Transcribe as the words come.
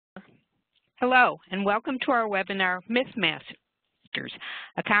Hello, and welcome to our webinar, Mythmasters,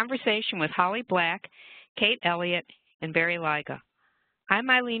 a conversation with Holly Black, Kate Elliott, and Barry Lyga. I'm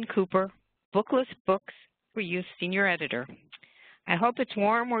Ilene Cooper, Booklist Books for Youth Senior Editor. I hope it's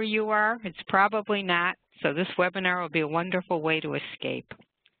warm where you are. It's probably not, so this webinar will be a wonderful way to escape.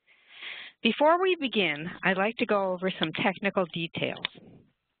 Before we begin, I'd like to go over some technical details.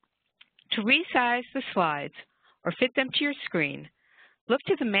 To resize the slides or fit them to your screen, look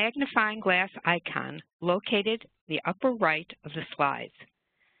to the magnifying glass icon located in the upper right of the slides.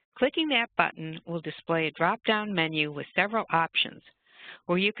 Clicking that button will display a drop-down menu with several options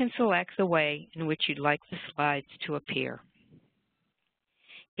where you can select the way in which you'd like the slides to appear.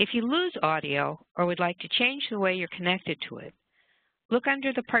 If you lose audio or would like to change the way you're connected to it, look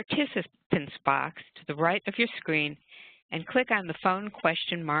under the Participants box to the right of your screen and click on the phone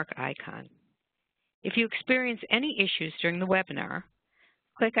question mark icon. If you experience any issues during the webinar,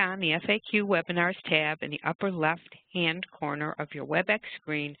 click on the FAQ Webinars tab in the upper left-hand corner of your WebEx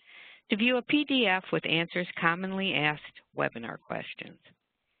screen to view a PDF with answers commonly asked webinar questions.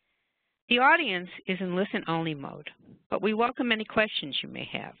 The audience is in listen-only mode, but we welcome any questions you may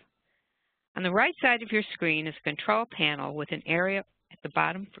have. On the right side of your screen is a control panel with an area at the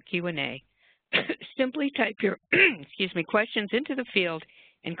bottom for Q&A. Simply type your questions into the field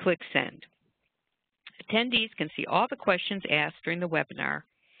and click Send. Attendees can see all the questions asked during the webinar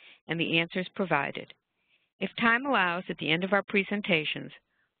and the answers provided. If time allows, at the end of our presentations,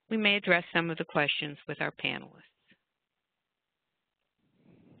 we may address some of the questions with our panelists.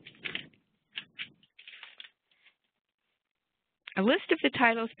 A list of the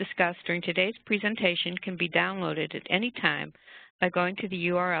titles discussed during today's presentation can be downloaded at any time by going to the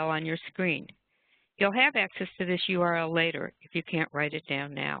URL on your screen. You'll have access to this URL later if you can't write it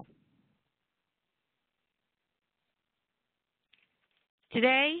down now.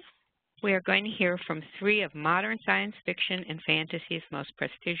 Today, we are going to hear from three of modern science fiction and fantasy's most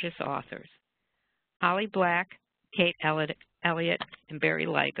prestigious authors, Holly Black, Kate Elliott, and Barry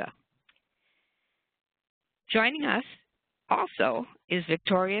Lyga. Joining us also is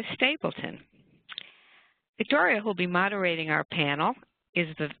Victoria Stapleton. Victoria, who will be moderating our panel, is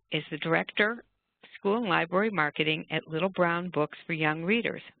the Director of School and Library Marketing at Little Brown Books for Young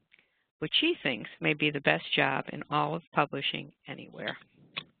Readers, which she thinks may be the best job in all of publishing anywhere.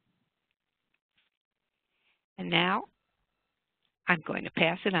 And now, I'm going to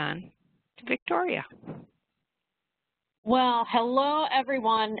pass it on to Victoria. Well, hello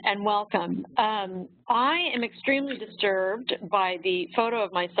everyone and welcome. I am extremely disturbed by the photo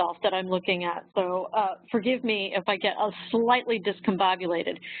of myself that I'm looking at, so forgive me if I get slightly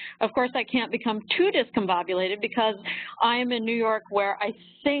discombobulated. Of course, I can't become too discombobulated because I am in New York, where I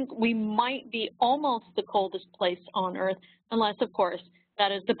think we might be almost the coldest place on earth, unless, of course,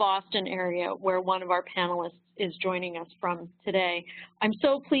 that is the Boston area where one of our panelists is joining us from today. I'm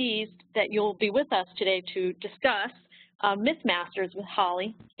so pleased that you'll be with us today to discuss Mythmasters with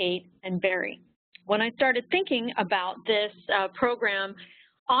Holly, Kate, and Barry. When I started thinking about this program,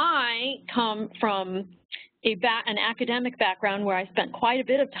 I come from an academic background where I spent quite a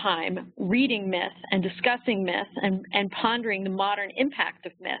bit of time reading myth and discussing myth and pondering the modern impact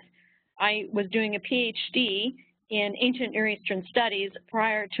of myth. I was doing a PhD in ancient Near Eastern studies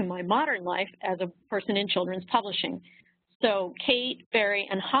prior to my modern life as a person in children's publishing. So Kate, Barry,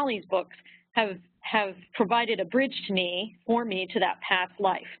 and Holly's books have provided a bridge for me to that past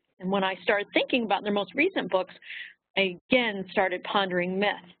life. And when I started thinking about their most recent books, I again started pondering myth.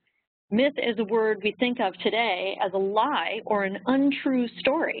 Myth is a word we think of today as a lie or an untrue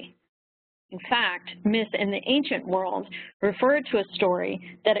story. In fact, myth in the ancient world referred to a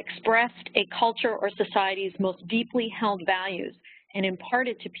story that expressed a culture or society's most deeply held values and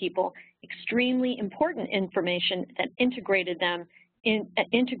imparted to people extremely important information that integrated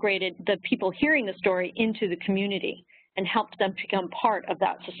the people hearing the story into the community and helped them become part of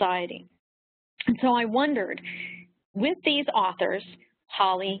that society. And so I wondered, with these authors,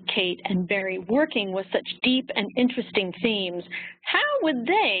 Holly, Kate, and Barry, working with such deep and interesting themes, how would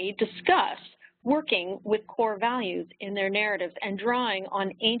they discuss working with core values in their narratives and drawing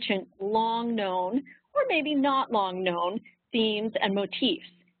on ancient, long-known, or maybe not long-known, themes and motifs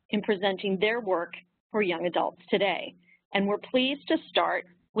in presenting their work for young adults today? And we're pleased to start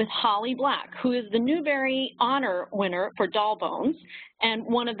with Holly Black, who is the Newbery Honor winner for Doll Bones and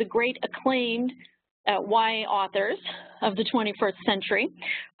one of the great acclaimed YA authors of the 21st century.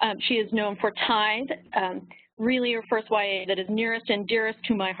 She is known for Tithe, really her first YA that is nearest and dearest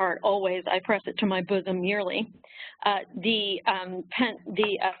to my heart always. I press it to my bosom yearly. The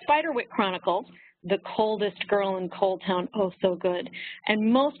Spiderwick Chronicles, The Coldest Girl in Coal Town, oh so good,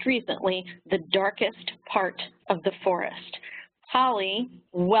 and most recently, The Darkest Part of the Forest. Holly,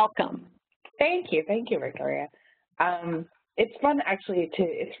 welcome. Thank you, Victoria. It's fun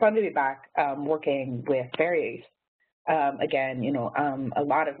to be back working with fairies. Again, a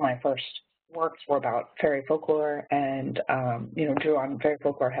lot of my first works were about fairy folklore and, drew on fairy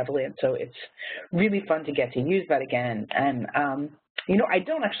folklore heavily. And so it's really fun to get to use that again. And, I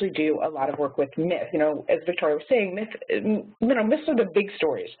don't actually do a lot of work with myth. As Victoria was saying, myths are the big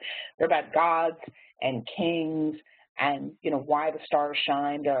stories. They're about gods and kings and, why the stars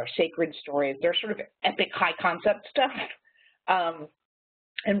shine. There are sacred stories. They're sort of epic high concept stuff.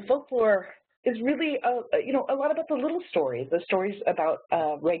 And folklore is really, a lot about the little stories, the stories about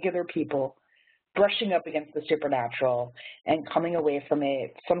regular people brushing up against the supernatural and coming away from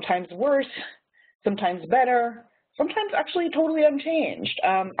it, sometimes worse, sometimes better, sometimes actually totally unchanged.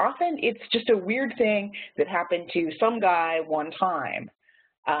 Often it's just a weird thing that happened to some guy one time.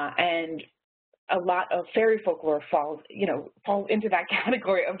 And a lot of fairy folklore falls into that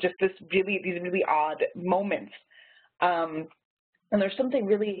category of just these really odd moments. And there's something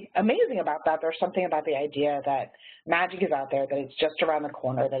really amazing about that. There's something about the idea that magic is out there, that it's just around the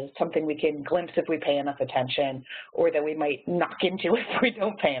corner, that it's something we can glimpse if we pay enough attention, or that we might knock into if we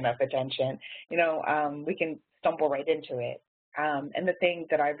don't pay enough attention. We can stumble right into it. And the thing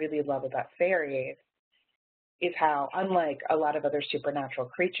that I really love about fairies is how, unlike a lot of other supernatural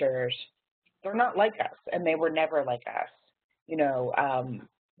creatures, they're not like us, and they were never like us.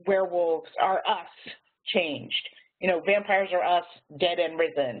 Werewolves are us changed. Vampires are us, dead and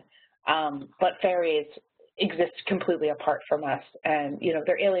risen, but fairies exist completely apart from us. And,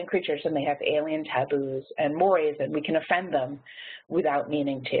 they're alien creatures, and they have alien taboos and mores, and we can offend them without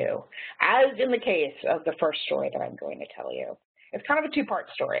meaning to, as in the case of the first story that I'm going to tell you. It's kind of a two-part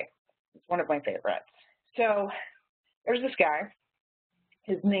story. It's one of my favorites. So there's this guy.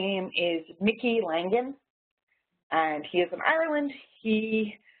 His name is Mickey Langan, and he is in Ireland.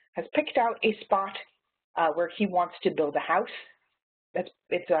 He has picked out a spot where he wants to build a house.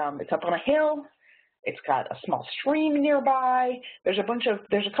 It's up on a hill. It's got a small stream nearby. There's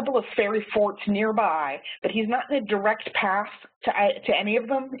a couple of fairy forts nearby, but he's not in a direct path to any of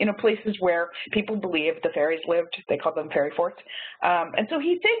them. Places where people believe the fairies lived, they call them fairy forts. And so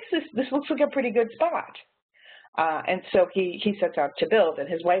he thinks this looks like a pretty good spot. And so he sets out to build, and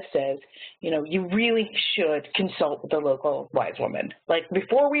his wife says, you really should consult with the local wise woman. Like,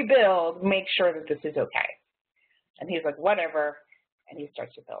 before we build, make sure that this is okay. And he's like, whatever, and he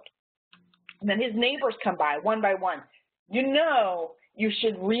starts to build. And then his neighbors come by one by one. You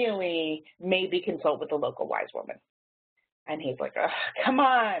should really maybe consult with the local wise woman. And he's like, come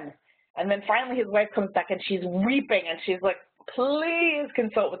on. And then finally his wife comes back, and she's weeping, and she's like, please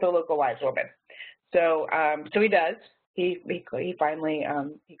consult with the local wise woman. So he does. He finally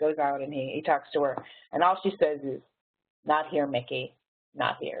he goes out and he talks to her, and all she says is, "Not here, Mickey,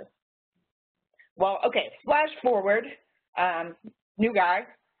 not here." Well, okay. Flash forward, new guy.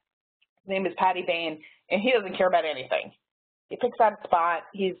 His name is Paddy Bain, and he doesn't care about anything. He picks out a spot.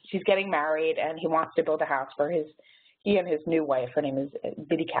 He's getting married, and he wants to build a house for he and his new wife. Her name is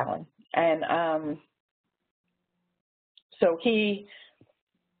Biddy Callan, and so he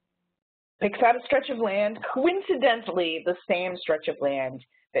picks out a stretch of land, coincidentally the same stretch of land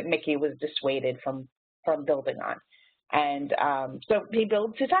that Mickey was dissuaded from building on. And so he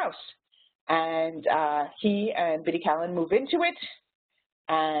builds his house. And he and Biddy Callan move into it,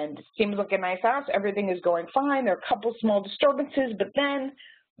 and it seems like a nice house. Everything is going fine. There are a couple small disturbances, but then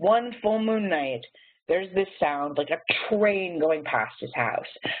one full moon night, there's this sound like a train going past his house,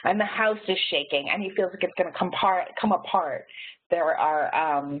 and the house is shaking, and he feels like it's going to come apart. There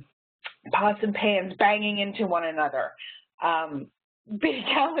are pots and pans banging into one another. Biddy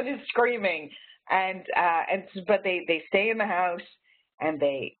Callan is screaming, but they stay in the house, and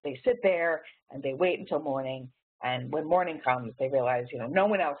they sit there and they wait until morning. And when morning comes, they realize, no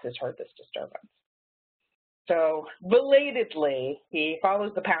one else has heard this disturbance. So belatedly, he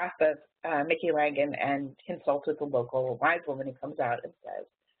follows the path of Mickey Langan and consults with the local wise woman who comes out and says,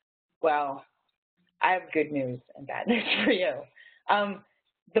 well, I have good news and bad news for you.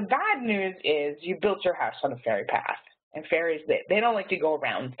 The bad news is you built your house on a fairy path, and fairies, they don't like to go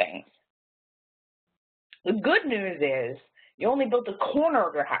around things. The good news is you only built the corner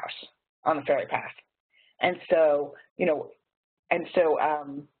of your house on the fairy path. And so,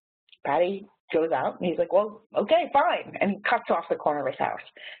 Paddy goes out, and he's like, well, okay, fine. And he cuts off the corner of his house.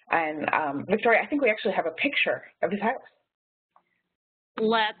 And Victoria, I think we actually have a picture of his house.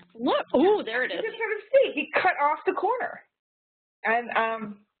 Let's look. Oh, there it is. You can sort of see, he cut off the corner. And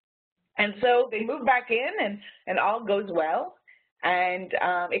And so they move back in, and all goes well, and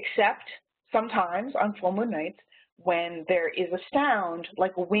except sometimes on full moon nights when there is a sound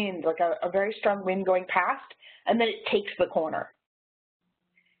like a wind, like a very strong wind going past, and then it takes the corner.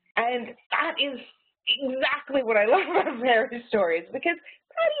 And that is exactly what I love about Barry's stories, because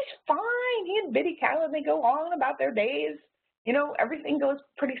Patty's fine. He and Biddy Callan, they go on about their days. You know, everything goes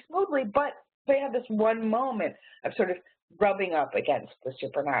pretty smoothly, but they have this one moment of sort of rubbing up against the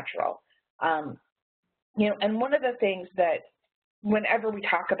supernatural. You know, and one of the things that whenever we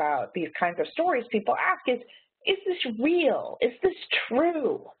talk about these kinds of stories, people ask is this real? Is this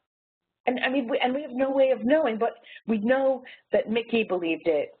true? And I mean, we have no way of knowing, but we know that Mickey believed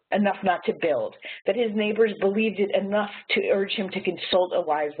it enough not to build, that his neighbors believed it enough to urge him to consult a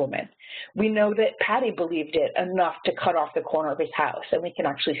wise woman. We know that Patty believed it enough to cut off the corner of his house, and we can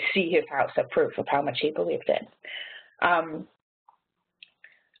actually see his house as proof of how much he believed it.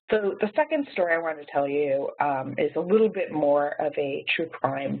 So the second story I want to tell you is a little bit more of a true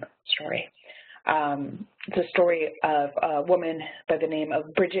crime story. It's a story of a woman by the name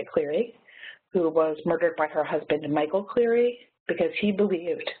of Bridget Cleary, who was murdered by her husband, Michael Cleary, because he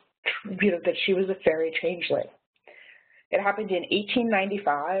believed, you know, that she was a fairy changeling. It happened in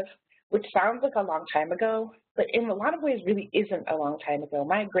 1895, which sounds like a long time ago, but in a lot of ways really isn't a long time ago.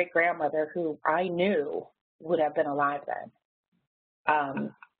 My great-grandmother, who I knew, would have been alive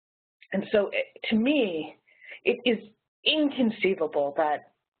then. And so to me, it is inconceivable that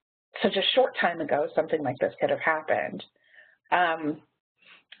such a short time ago something like this could have happened.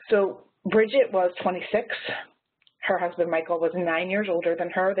 So Bridget was 26. Her husband Michael was 9 years older than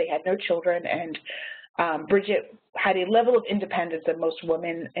her. They had no children, and Bridget had a level of independence that most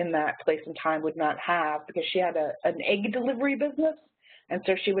women in that place and time would not have, because she had an egg delivery business, and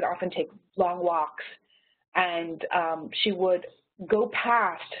so she would often take long walks, and she would go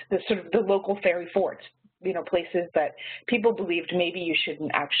past the sort of the local fairy forts, you know, places that people believed maybe you shouldn't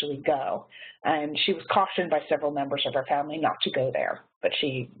actually go. And she was cautioned by several members of her family not to go there. But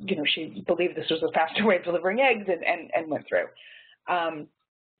she, you know, she believed this was a faster way of delivering eggs and went through. And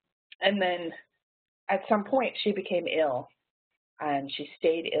then at some point she became ill, and she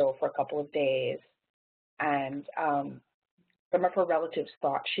stayed ill for a couple of days. And some of her relatives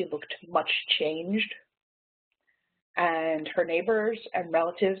thought she looked much changed. And her neighbors and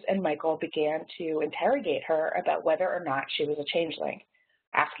relatives and Michael began to interrogate her about whether or not she was a changeling,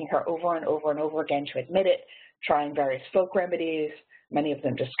 asking her over and over and over again to admit it, trying various folk remedies, many of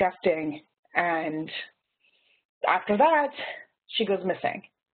them disgusting. And after that, she goes missing.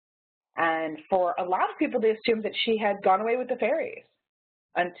 And for a lot of people, they assumed that she had gone away with the fairies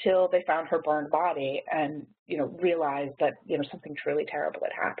until they found her burned body and, you know, realized that, you know, something truly terrible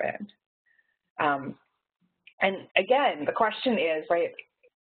had happened. And again, the question is, right,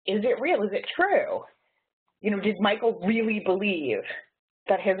 is it real? Is it true? You know, did Michael really believe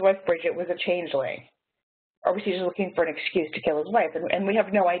that his wife Bridget was a changeling? Or was he just looking for an excuse to kill his wife? And we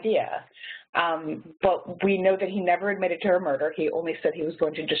have no idea. But we know that he never admitted to her murder. He only said he was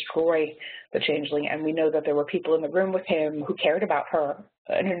going to destroy the changeling. And we know that there were people in the room with him who cared about her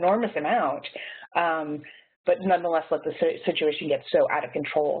an enormous amount, but nonetheless let the situation get so out of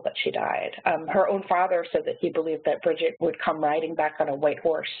control that she died. Her own father said that he believed that Bridget would come riding back on a white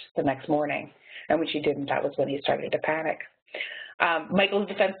horse the next morning, and when she didn't, that was when he started to panic. Michael's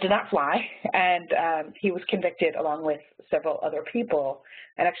defense did not fly, and he was convicted along with several other people,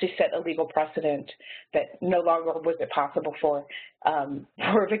 and actually set a legal precedent that no longer was it possible for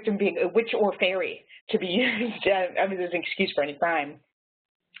a victim being a witch or fairy to be used. I mean, there's an excuse for any crime.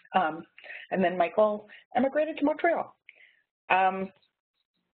 And then Michael emigrated to Montreal.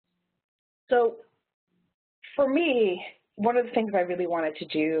 So for me, one of the things I really wanted to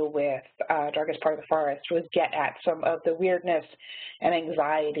do with Darkest Part of the Forest was get at some of the weirdness and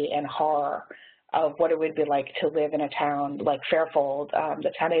anxiety and horror of what it would be like to live in a town like Fairfold,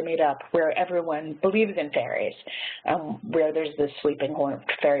 the town I made up, where everyone believes in fairies, where there's this sleeping horned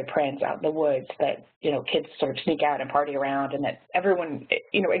fairy prince out in the woods that, you know, kids sort of sneak out and party around, and that everyone,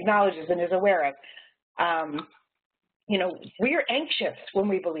 you know, acknowledges and is aware of. You know, we are anxious when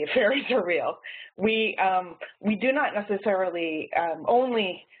we believe fairies are real. We do not necessarily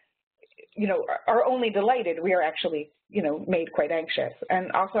only, you know, are only delighted. We are actually, you know, made quite anxious.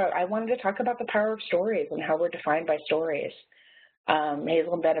 And also, I wanted to talk about the power of stories and how we're defined by stories.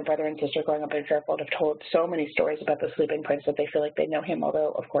 Hazel and Ben, a brother and sister growing up in Fairfield, have told so many stories about the sleeping prince that they feel like they know him,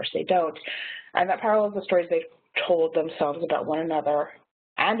 although, of course, they don't. And that parallels the stories they've told themselves about one another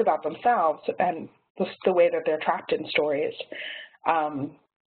and about themselves, and the way that they're trapped in stories.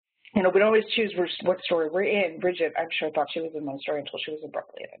 You know, we don't always choose what story we're in. Bridget, I'm sure, thought she was in one story until she was in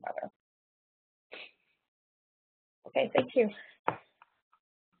Berkeley in another. Okay, thank you.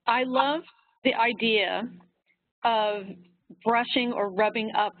 I love the idea of brushing or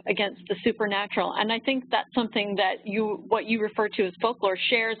rubbing up against the supernatural, and I think that's something that what you refer to as folklore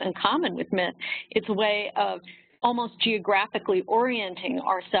shares in common with myth. It's a way of almost geographically orienting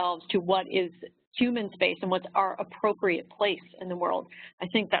ourselves to what is human space and what's our appropriate place in the world. I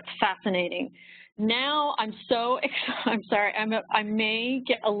think that's fascinating. Now I'm so excited. I'm sorry, I may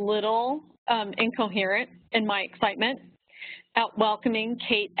get a little incoherent in my excitement at welcoming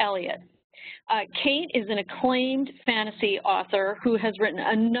Kate Elliott. Kate is an acclaimed fantasy author who has written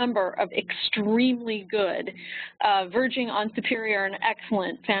a number of extremely good, verging on superior and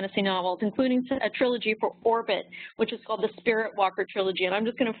excellent fantasy novels, including a trilogy for Orbit, which is called the Spirit Walker Trilogy. And I'm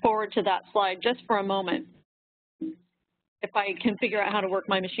just going to forward to that slide just for a moment, if I can figure out how to work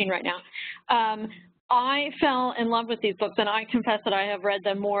my machine right now. I fell in love with these books, and I confess that I have read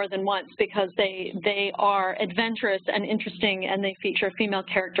them more than once because they are adventurous and interesting, and they feature a female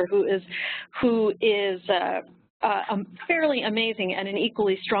character who is fairly amazing and an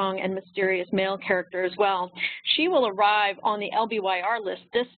equally strong and mysterious male character as well. She will arrive on the LBYR list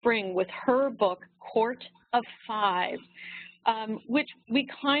this spring with her book, Court of Five, which we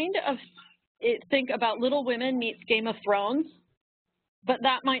kind of think about Little Women meets Game of Thrones, but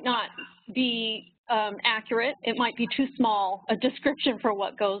that might not be accurate. It might be too small a description for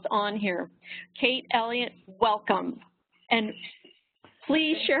what goes on here. Kate Elliott, welcome. And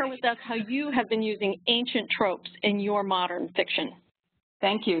please share with us how you have been using ancient tropes in your modern fiction.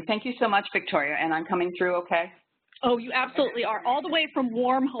 Thank you. Thank you so much, Victoria. And I'm coming through okay? Oh, you absolutely are. All the way from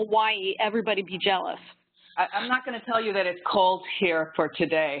warm Hawaii. Everybody be jealous. I'm not going to tell you that it's cold here for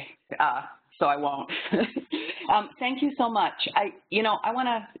today, so I won't. Thank you so much. I want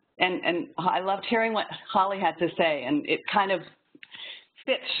to, and I loved hearing what Holly had to say, and it kind of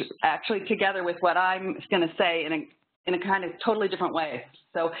fits actually together with what I'm going to say in a kind of totally different way.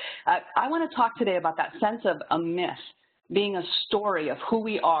 So I want to talk today about that sense of a myth being a story of who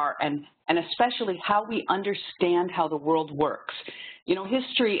we are and especially how we understand how the world works. You know,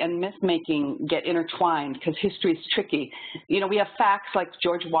 history and myth-making get intertwined because history is tricky. You know, we have facts like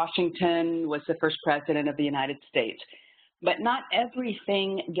George Washington was the first president of the United States. But not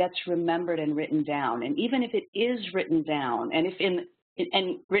everything gets remembered and written down. And even if it is written down, and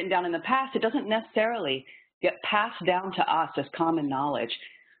written down in the past, it doesn't necessarily get passed down to us as common knowledge.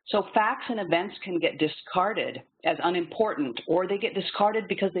 So facts and events can get discarded as unimportant, or they get discarded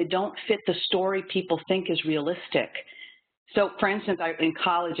because they don't fit the story people think is realistic. So, for instance, in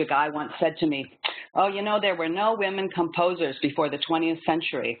college, a guy once said to me, oh, you know, there were no women composers before the 20th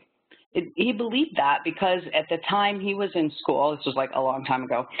century. He believed that because at the time he was in school, this was like a long time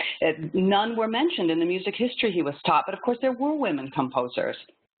ago, none were mentioned in the music history he was taught, but of course there were women composers.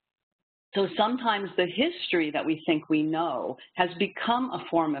 So sometimes the history that we think we know has become a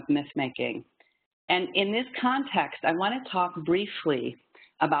form of myth-making. And in this context, I want to talk briefly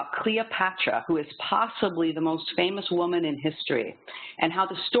about Cleopatra, who is possibly the most famous woman in history, and how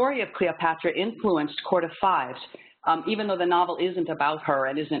the story of Cleopatra influenced Court of Fives, even though the novel isn't about her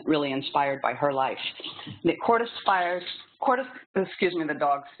and isn't really inspired by her life. The excuse me, the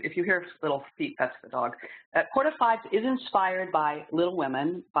dogs. If you hear little feet, that's the dog. Court of Fives is inspired by Little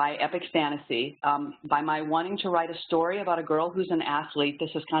Women, by epic fantasy, by my wanting to write a story about a girl who's an athlete. This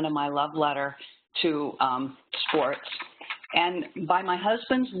is kind of my love letter to sports. And by my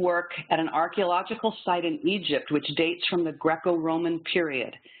husband's work at an archaeological site in Egypt, which dates from the Greco-Roman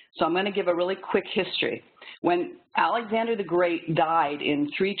period. So I'm going to give a really quick history. When Alexander the Great died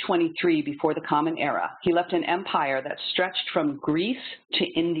in 323 before the Common Era, he left an empire that stretched from Greece to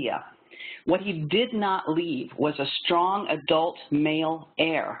India. What he did not leave was a strong adult male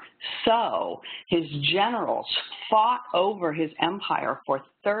heir. So his generals fought over his empire for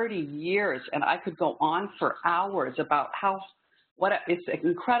 30 years, and I could go on for hours about it's an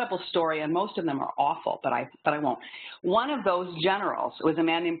incredible story, and most of them are awful, but I won't. One of those generals was a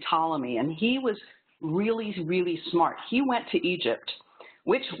man named Ptolemy, and he was really, really smart. He went to Egypt,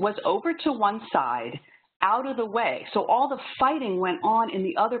 which was over to one side, out of the way. So all the fighting went on in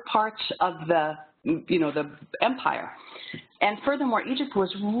the other parts of the empire. And furthermore, Egypt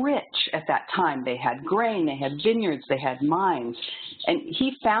was rich at that time. They had grain, they had vineyards, they had mines. And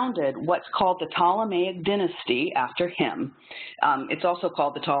he founded what's called the Ptolemaic dynasty after him. It's also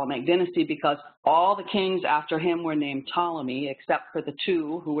called the Ptolemaic dynasty because all the kings after him were named Ptolemy, except for the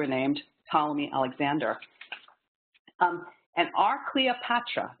two who were named Ptolemy Alexander. And our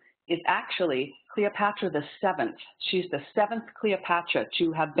Cleopatra is actually Cleopatra the Seventh. She's the seventh Cleopatra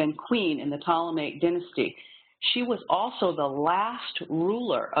to have been queen in the Ptolemaic dynasty. she was also the last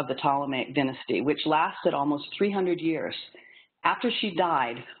ruler of the Ptolemaic dynasty, which lasted almost 300 years. After she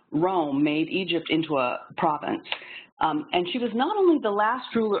died, Rome made Egypt into a province. And she was not only the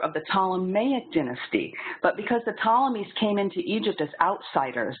last ruler of the Ptolemaic dynasty, but because the Ptolemies came into Egypt as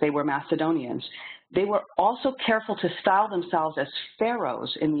outsiders, they were Macedonians, they were also careful to style themselves as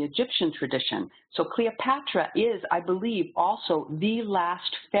pharaohs in the Egyptian tradition. So Cleopatra is, I believe, also the last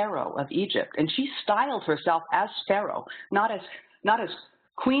pharaoh of Egypt. And she styled herself as pharaoh, not as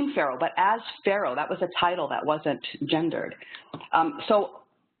Queen Pharaoh, but as pharaoh. That was a title that wasn't gendered. So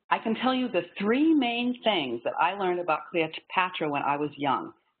I can tell you the three main things that I learned about Cleopatra when I was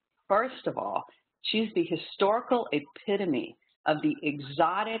young. First of all, she's the historical epitome of the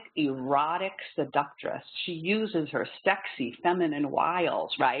exotic, erotic seductress. She uses her sexy, feminine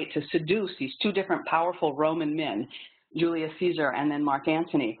wiles, right, to seduce these two different powerful Roman men, Julius Caesar and then Mark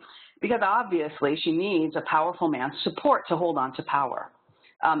Antony, because obviously she needs a powerful man's support to hold on to power.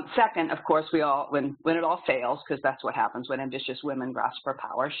 Second, of course, when it all fails, because that's what happens when ambitious women grasp for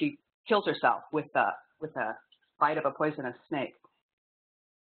power, she kills herself with a bite of a poisonous snake.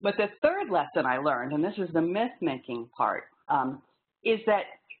 But the third lesson I learned, and this is the myth-making part, is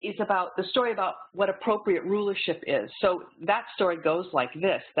about the story about what appropriate rulership is. So that story goes like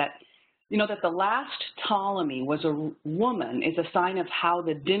this, that the last Ptolemy was a woman is a sign of how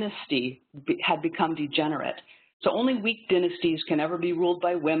the dynasty had become degenerate. So only weak dynasties can ever be ruled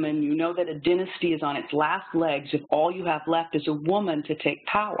by women. You know that a dynasty is on its last legs if all you have left is a woman to take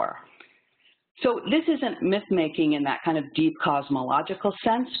power. So this isn't myth-making in that kind of deep cosmological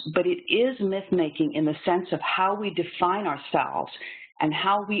sense, but it is myth-making in the sense of how we define ourselves and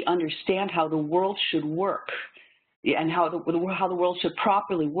how we understand how the world should work and how the world should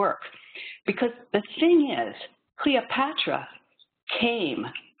properly work. Because the thing is, Cleopatra came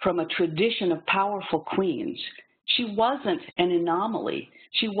from a tradition of powerful queens. She wasn't an anomaly.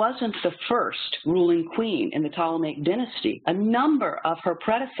 She wasn't the first ruling queen in the Ptolemaic dynasty. A number of her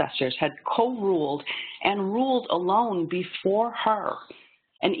predecessors had co-ruled and ruled alone before her.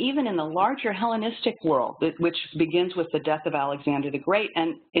 And even in the larger Hellenistic world, which begins with the death of Alexander the Great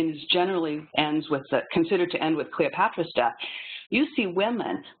and is generally considered to end with Cleopatra's death, you see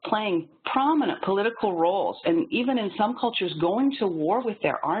women playing prominent political roles and even in some cultures going to war with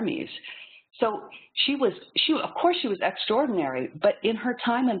their armies. So of course she was extraordinary, but in her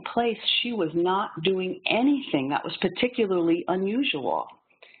time and place, she was not doing anything that was particularly unusual.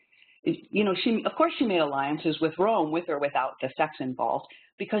 Of course she made alliances with Rome, with or without the sex involved,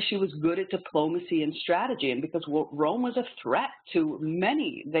 because she was good at diplomacy and strategy, and because Rome was a threat to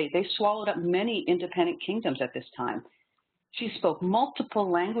many. They swallowed up many independent kingdoms at this time. She spoke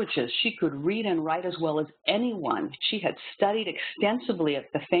multiple languages. She could read and write as well as anyone. She had studied extensively at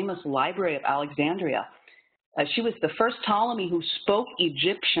the famous Library of Alexandria. She was the first Ptolemy who spoke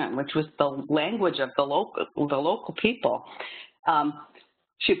Egyptian, which was the language of the local people.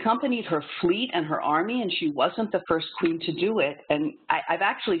 She accompanied her fleet and her army, and she wasn't the first queen to do it. And I've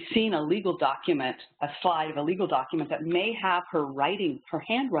actually seen a legal document, a slide of a legal document that may have her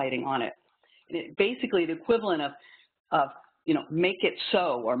handwriting on it. Basically, the equivalent of make it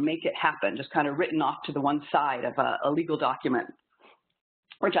so or make it happen, just kind of written off to the one side of a legal document,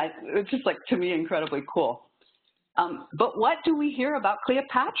 which it's just like, to me, incredibly cool. But what do we hear about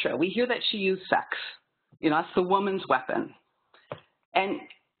Cleopatra? We hear that she used sex. That's the woman's weapon. And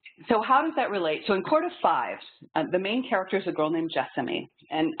so how does that relate? So in Court of Fives, the main character is a girl named Jessamy.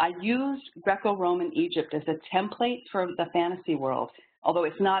 And I used Greco-Roman Egypt as a template for the fantasy world, although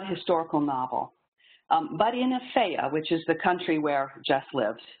it's not a historical novel. But in Achaia, which is the country where Jess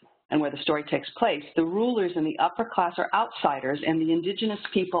lives and where the story takes place, the rulers in the upper class are outsiders and the indigenous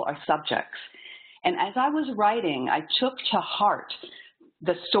people are subjects. And as I was writing, I took to heart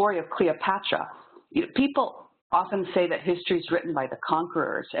the story of Cleopatra. People often say that history is written by the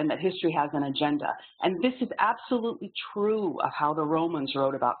conquerors and that history has an agenda. And this is absolutely true of how the Romans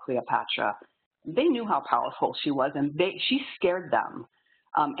wrote about Cleopatra. They knew how powerful she was, and she scared them.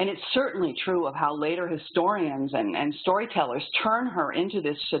 And it's certainly true of how later historians and storytellers turn her into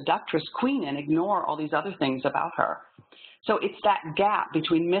this seductress queen and ignore all these other things about her. So it's that gap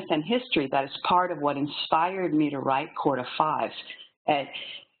between myth and history that is part of what inspired me to write Court of Fives.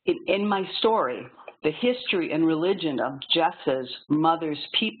 In my story, the history and religion of Jess's mother's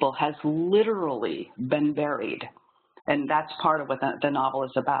people has literally been buried. And that's part of what the novel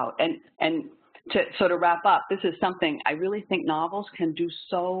is about. And to wrap up, this is something I really think novels can do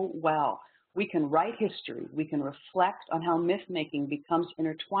so well. We can write history. We can reflect on how myth-making becomes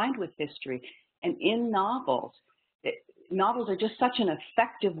intertwined with history. And in novels, novels are just such an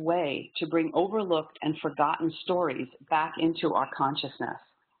effective way to bring overlooked and forgotten stories back into our consciousness.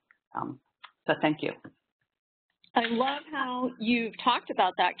 So thank you. I love how you've talked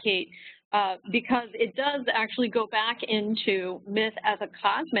about that, Kate, because it does actually go back into myth as a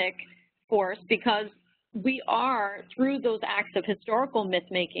cosmic force, because we are, through those acts of historical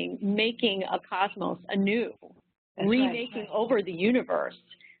myth-making, making a cosmos anew, remaking over the universe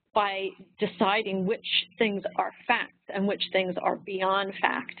by deciding which things are facts and which things are beyond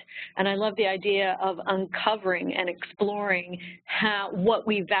fact. And I love the idea of uncovering and exploring what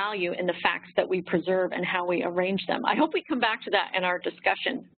we value in the facts that we preserve and how we arrange them. I hope we come back to that in our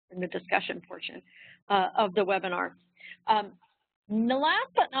discussion, in the discussion portion of the webinar. Last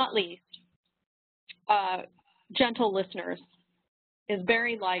but not least, gentle listeners, is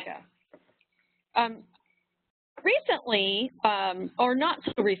Barry Lyga. Recently, or not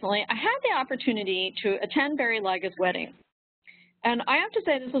so recently, I had the opportunity to attend Barry Lyga's wedding. And I have to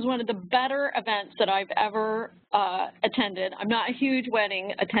say this was one of the better events that I've ever attended. I'm not a huge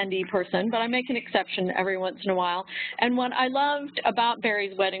wedding attendee person, but I make an exception every once in a while. And what I loved about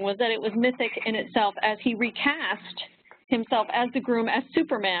Barry's wedding was that it was mythic in itself, as he recast himself as the groom as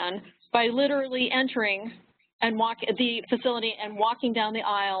Superman by literally entering and the facility and walking down the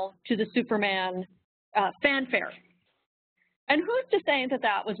aisle to the Superman fanfare. And who's to say that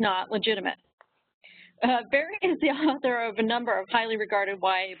that was not legitimate? Barry is the author of a number of highly regarded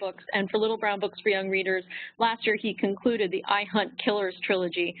YA books, and for Little Brown Books for Young Readers, last year he concluded the I Hunt Killers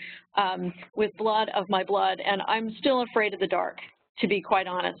trilogy with Blood of My Blood, and I'm still afraid of the dark, to be quite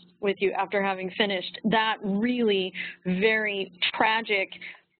honest with you, after having finished that really very tragic,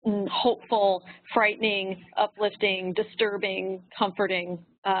 hopeful, frightening, uplifting, disturbing, comforting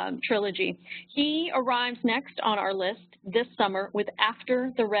trilogy. He arrives next on our list this summer with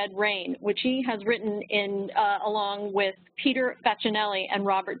After the Red Rain, which he has written along with Peter Facinelli and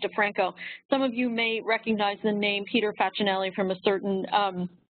Robert DeFranco. Some of you may recognize the name Peter Facinelli from a certain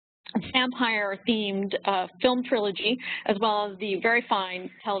vampire-themed film trilogy, as well as the very fine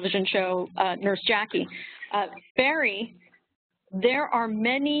television show Nurse Jackie. Barry, there are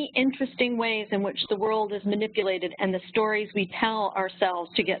many interesting ways in which the world is manipulated, and the stories we tell ourselves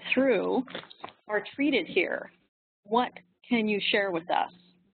to get through are treated here. What can you share with us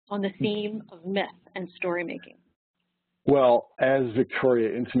on the theme of myth and story making? Well, as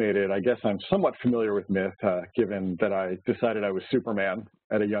Victoria intimated, I guess I'm somewhat familiar with myth, given that I decided I was Superman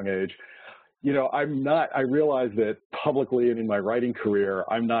at a young age. You know, I realize that publicly and in my writing career,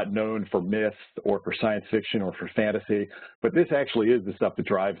 I'm not known for myths or for science fiction or for fantasy, but this actually is the stuff that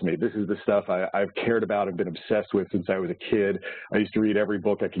drives me. This is the stuff I've cared about and been obsessed with since I was a kid. I used to read every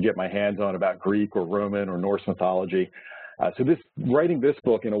book I could get my hands on about Greek or Roman or Norse mythology. So writing this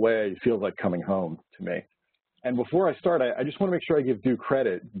book, in a way, feels like coming home to me. And before I start, I just want to make sure I give due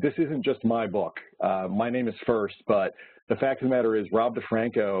credit. This isn't just my book. My name is first, but the fact of the matter is Rob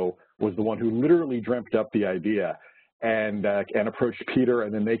DeFranco was the one who literally dreamt up the idea and approached Peter,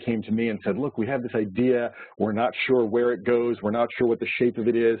 and then they came to me and said, look, we have this idea. We're not sure where it goes. We're not sure what the shape of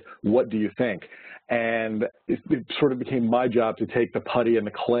it is. What do you think? And it sort of became my job to take the putty and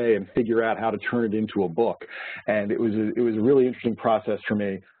the clay and figure out how to turn it into a book. And it was a really interesting process for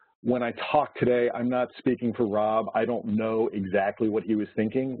me. When I talk today, I'm not speaking for Rob. I don't know exactly what he was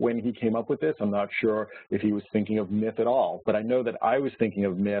thinking when he came up with this. I'm not sure if he was thinking of myth at all, but I know that I was thinking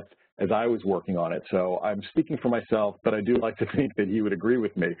of myth as I was working on it. So I'm speaking for myself, but I do like to think that he would agree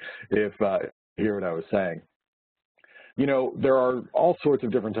with me if you hear what I was saying. You know, there are all sorts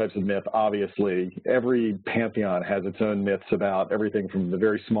of different types of myth, obviously. Every pantheon has its own myths about everything from the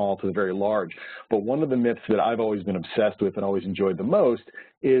very small to the very large. But one of the myths that I've always been obsessed with and always enjoyed the most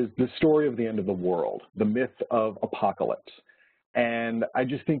is the story of the end of the world, the myth of apocalypse. And I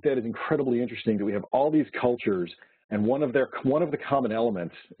just think that is incredibly interesting that we have all these cultures, and one of the common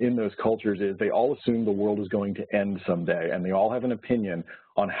elements in those cultures is they all assume the world is going to end someday, and they all have an opinion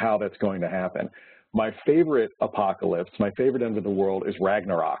on how that's going to happen. My favorite apocalypse, my favorite end of the world is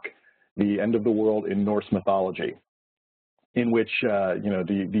Ragnarok, the end of the world in Norse mythology, in which you know,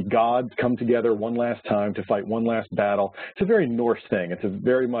 the gods come together one last time to fight one last battle. It's a very Norse thing. It's a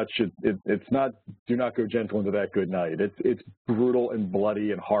very much, it's not, do not go gentle into that good night. It's brutal and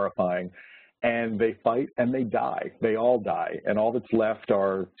bloody and horrifying. And they fight and they die. They all die. And all that's left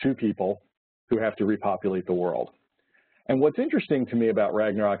are two people who have to repopulate the world. And what's interesting to me about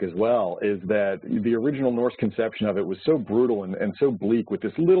Ragnarok as well is that the original Norse conception of it was so brutal and so bleak, with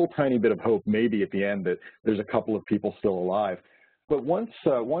this little tiny bit of hope maybe at the end that there's a couple of people still alive. But once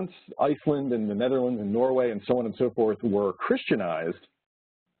Iceland and the Netherlands and Norway and so on and so forth were Christianized,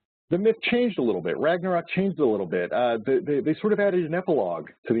 the myth changed a little bit. Ragnarok changed a little bit. They sort of added an epilogue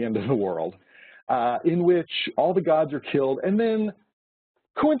to the end of the world in which all the gods are killed. And then,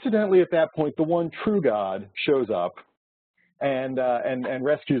 coincidentally, at that point, the one true God shows up and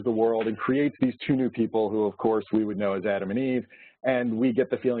rescues the world and creates these two new people who, of course, we would know as Adam and Eve. And we get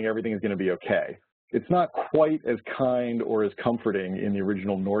the feeling everything is going to be okay. It's not quite as kind or as comforting in the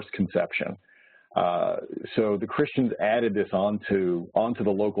original Norse conception. So the Christians added this onto the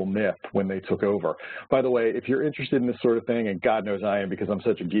local myth when they took over. By the way, if you're interested in this sort of thing, and God knows I am because I'm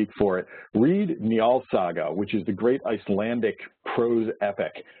such a geek for it, read Njál Saga, which is the great Icelandic prose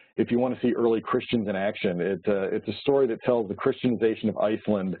epic. If you want to see early Christians in action, it's a story that tells the Christianization of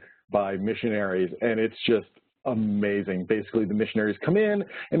Iceland by missionaries, and it's just amazing. Basically, the missionaries come in,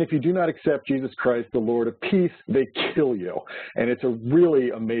 and if you do not accept Jesus Christ, the Lord of peace, they kill you. And it's a really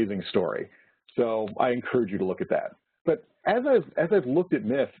amazing story. So I encourage you to look at that. But as I've looked at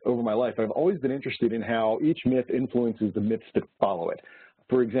myth over my life, I've always been interested in how each myth influences the myths that follow it.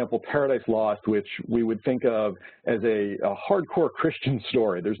 For example, Paradise Lost, which we would think of as a hardcore Christian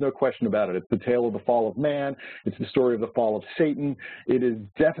story. There's no question about it. It's the tale of the fall of man. It's the story of the fall of Satan. It is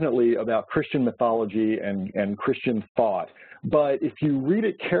definitely about Christian mythology and Christian thought. But if you read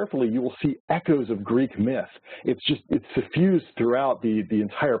it carefully, you will see echoes of Greek myth. It's suffused throughout the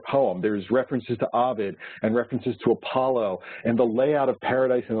entire poem. There's references to Ovid and references to Apollo, and the layout of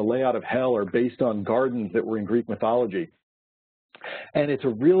paradise and the layout of hell are based on gardens that were in Greek mythology. And it's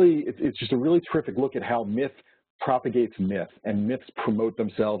just a really terrific look at how myth propagates myth, and myths promote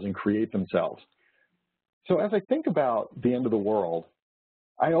themselves and create themselves. So as I think about the end of the world,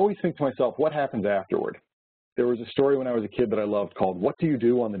 I always think to myself, what happens afterward? There was a story when I was a kid that I loved called What Do You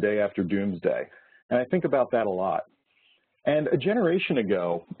Do on the Day After Doomsday? And I think about that a lot. And a generation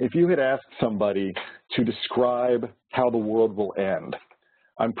ago, if you had asked somebody to describe how the world will end,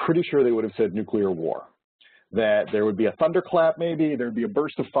 I'm pretty sure they would have said nuclear war. That there would be a thunderclap maybe, there'd be a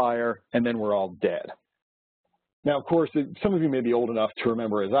burst of fire, and then we're all dead. Now, of course, some of you may be old enough to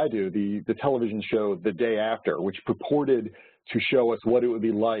remember, as I do, the television show The Day After, which purported to show us what it would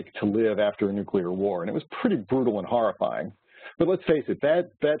be like to live after a nuclear war. And it was pretty brutal and horrifying. But let's face it,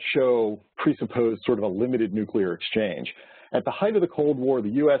 that show presupposed sort of a limited nuclear exchange. At the height of the Cold War, the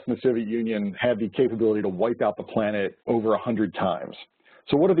US and the Soviet Union had the capability to wipe out the planet over 100 times.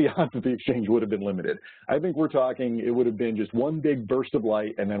 So what are the odds that the exchange would have been limited? I think we're talking it would have been just one big burst of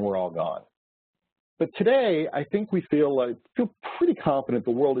light and then we're all gone. But today, I think we feel pretty confident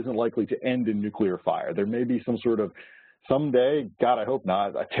the world isn't likely to end in nuclear fire. There may be some sort of, someday, God, I hope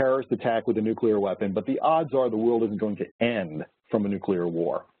not, a terrorist attack with a nuclear weapon, but the odds are the world isn't going to end from a nuclear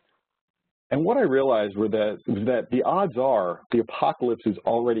war. And what I realized was that the odds are the apocalypse is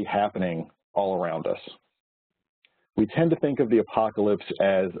already happening all around us. We tend to think of the apocalypse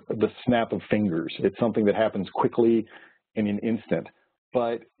as the snap of fingers. It's something that happens quickly in an instant.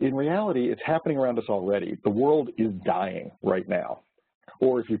 But in reality, it's happening around us already. The world is dying right now.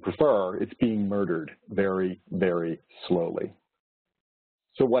 Or if you prefer, it's being murdered very, very slowly.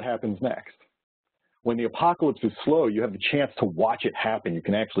 So what happens next? When the apocalypse is slow, you have the chance to watch it happen. You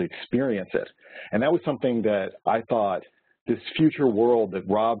can actually experience it. And that was something that I thought this future world that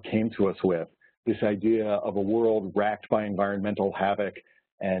Rob came to us with, this idea of a world racked by environmental havoc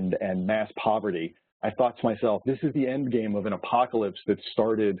and mass poverty, I thought to myself, this is the end game of an apocalypse that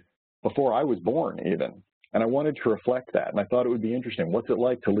started before I was born even. And I wanted to reflect that. And I thought it would be interesting. What's it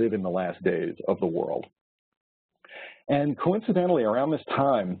like to live in the last days of the world? And coincidentally, around this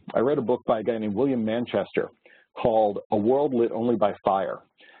time, I read a book by a guy named William Manchester called A World Lit Only by Fire.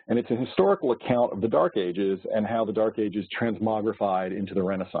 And it's a historical account of the Dark Ages and how the Dark Ages transmogrified into the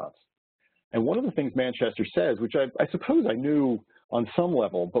Renaissance. And one of the things Manchester says, which I suppose I knew on some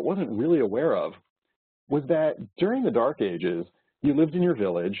level, but wasn't really aware of, was that during the Dark Ages, you lived in your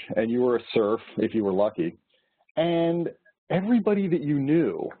village and you were a serf, if you were lucky, and everybody that you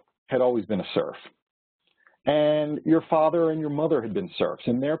knew had always been a serf. And your father and your mother had been serfs,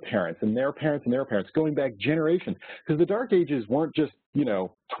 and their parents and their parents and their parents, going back generations. Because the Dark Ages weren't just,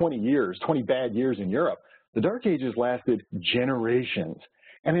 20 bad years in Europe. The Dark Ages lasted generations.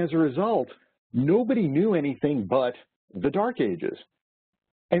 And as a result, nobody knew anything but the Dark Ages.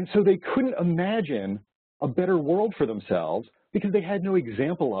 And so they couldn't imagine a better world for themselves because they had no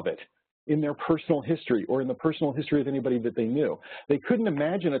example of it in their personal history or in the personal history of anybody that they knew. They couldn't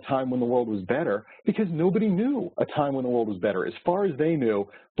imagine a time when the world was better because nobody knew a time when the world was better. As far as they knew,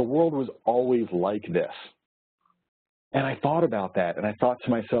 the world was always like this. And I thought about that, and I thought to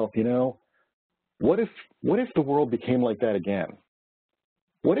myself, what if the world became like that again?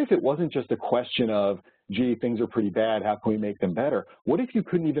 What if it wasn't just a question of gee, things are pretty bad, how can we make them better? What if you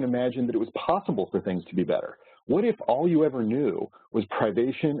couldn't even imagine that it was possible for things to be better? What if all you ever knew was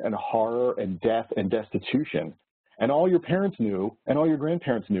privation and horror and death and destitution, and all your parents knew and all your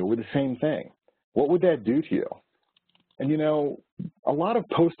grandparents knew were the same thing? What would that do to you? And you know, a lot of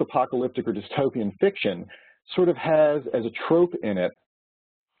post-apocalyptic or dystopian fiction sort of has as a trope in it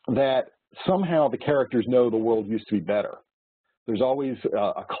that somehow the characters know the world used to be better. There's always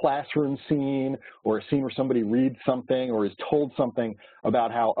a classroom scene or a scene where somebody reads something or is told something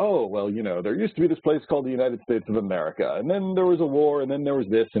about how, oh, well, you know, there used to be this place called the United States of America, and then there was a war, and then there was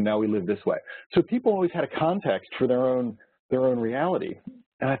this, and now we live this way. So people always had a context for their own reality.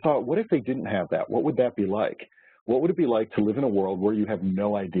 And I thought, what if they didn't have that? What would that be like? What would it be like to live in a world where you have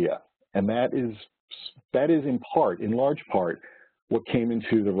no idea? And that is in large part, what came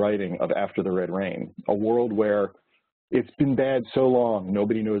into the writing of After the Red Rain, a world where it's been bad so long,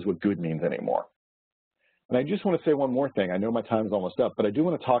 nobody knows what good means anymore. And I just want to say one more thing. I know my time is almost up, but I do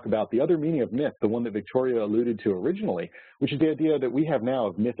want to talk about the other meaning of myth, the one that Victoria alluded to originally, which is the idea that we have now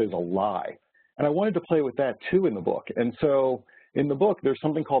of myth as a lie. And I wanted to play with that too in the book. And so in the book, there's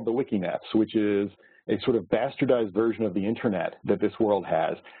something called the Wikinets, which is a sort of bastardized version of the internet that this world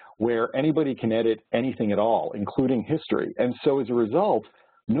has, where anybody can edit anything at all, including history. And so as a result,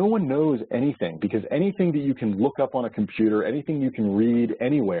 no one knows anything, because anything that you can look up on a computer, anything you can read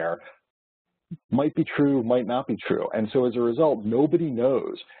anywhere might be true, might not be true. And so as a result, nobody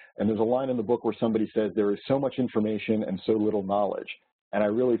knows. And there's a line in the book where somebody says there is so much information and so little knowledge. And I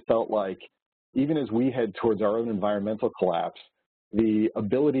really felt like even as we head towards our own environmental collapse, the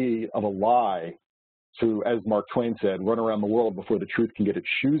ability of a lie to, as Mark Twain said, run around the world before the truth can get its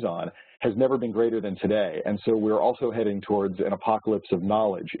shoes on, has never been greater than today. And so we're also heading towards an apocalypse of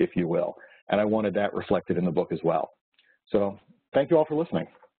knowledge, if you will. And I wanted that reflected in the book as well. So thank you all for listening.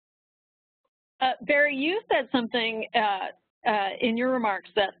 Barry, you said something in your remarks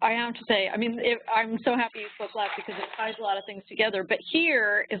that I have to say, I mean, I'm so happy you spoke last because it ties a lot of things together, but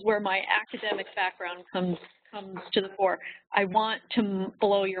here is where my academic background comes to the fore. I want to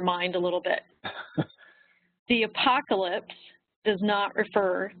blow your mind a little bit. The apocalypse does not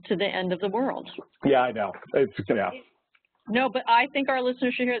refer to the end of the world. Yeah, I know. Yeah. No, but I think our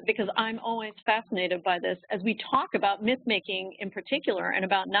listeners should hear it because I'm always fascinated by this as we talk about myth-making in particular and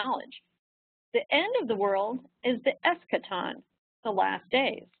about knowledge. The end of the world is the eschaton, the last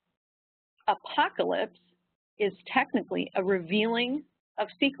days. Apocalypse is technically a revealing of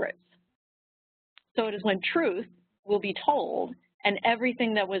secrets. So it is when truth will be told and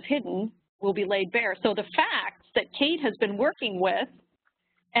everything that was hidden will be laid bare. So the facts that Kate has been working with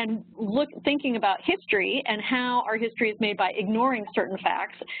and thinking about history and how our history is made by ignoring certain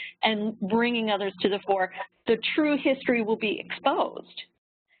facts and bringing others to the fore, the true history will be exposed.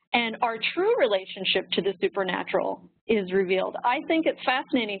 And our true relationship to the supernatural is revealed. I think it's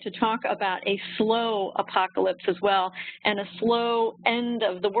fascinating to talk about a slow apocalypse as well and a slow end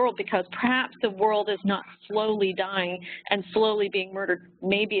of the world, because perhaps the world is not slowly dying and slowly being murdered.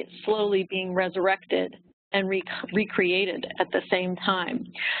 Maybe it's slowly being resurrected and recreated at the same time.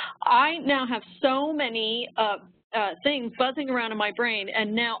 I now have so many things buzzing around in my brain,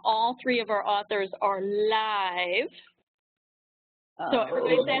 and now all three of our authors are live. So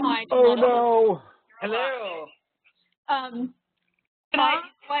everybody say hi. Oh, no. Hello. Can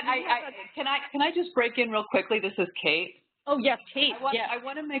I just break in real quickly? This is Kate. Oh, yes, Kate. I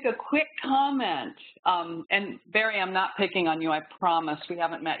want to make a quick comment. And Barry, I'm not picking on you, I promise. We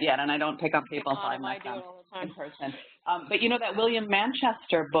haven't met yet, and I don't pick on people until I met them in person. But you know that William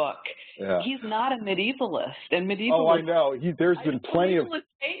Manchester book, he's not a medievalist. And medievalists, oh, I know. There's been plenty of...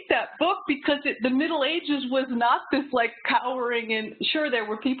 hate that book because the Middle Ages was not this like cowering, and sure, there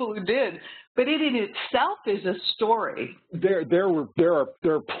were people who did, but it in itself is a story. There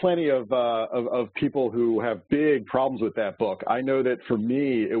are plenty of people who have big problems with that book. I know that for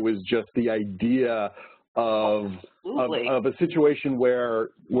me, it was just the idea of a situation where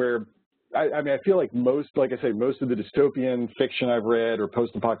I mean, I feel like most of the dystopian fiction I've read or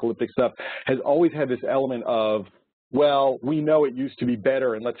post-apocalyptic stuff has always had this element of, well, we know it used to be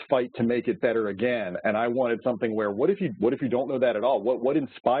better and let's fight to make it better again. And I wanted something where, what if you don't know that at all? What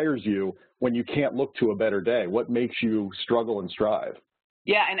inspires you when you can't look to a better day? What makes you struggle and strive?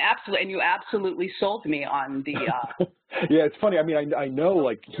 Yeah, and you absolutely sold me on the... Yeah, it's funny. I mean, I know,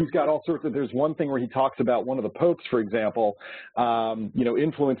 like, he's got all sorts of, there's one thing where he talks about one of the popes, for example, you know,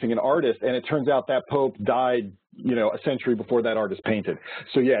 influencing an artist, and it turns out that pope died, you know, a century before that artist painted.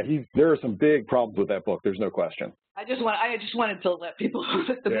 So yeah, there are some big problems with that book. There's no question. I just wanted to let people know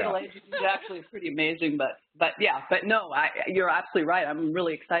that the Middle Ages is actually pretty amazing, but no, you're absolutely right. I'm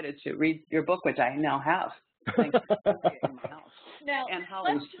really excited to read your book, which I now have. Thanks for in my house. Now, and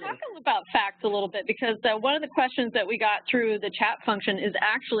let's talk about facts a little bit, because one of the questions that we got through the chat function is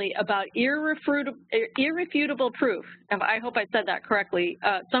actually about irrefutable proof. I hope I said that correctly.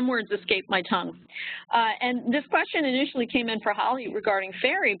 Some words escaped my tongue. And this question initially came in for Holly regarding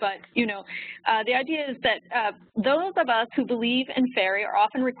fairy, but, the idea is that those of us who believe in fairy are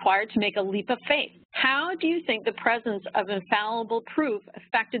often required to make a leap of faith. How do you think the presence of infallible proof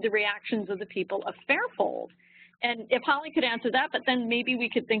affected the reactions of the people of Fairfold? And if Holly could answer that, but then maybe we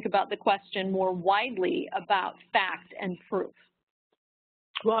could think about the question more widely about fact and proof.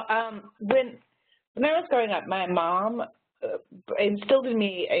 Well, when I was growing up, my mom instilled in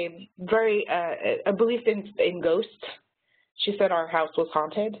me a belief in ghosts. She said our house was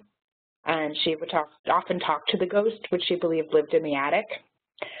haunted, and she would often talk to the ghost, which she believed lived in the attic.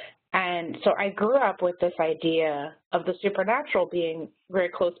 And so I grew up with this idea of the supernatural being very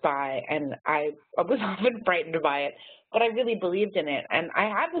close by, and I was often frightened by it, but I really believed in it. And I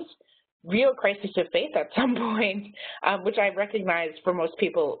had this real crisis of faith at some point, which I recognize for most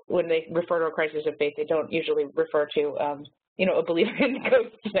people when they refer to a crisis of faith, they don't usually refer to, a belief in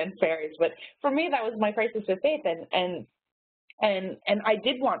ghosts and fairies. But for me, that was my crisis of faith, and I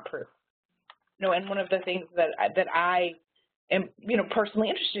did want proof. And one of the things that I am, personally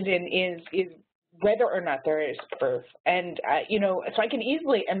interested in is whether or not there is proof. And, so I can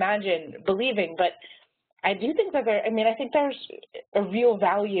easily imagine believing, but I do think that I think there's a real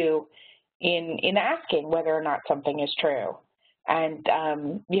value in asking whether or not something is true. And,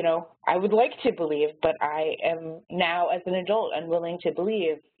 I would like to believe, but I am now as an adult unwilling to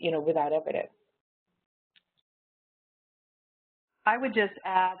believe, without evidence. I would just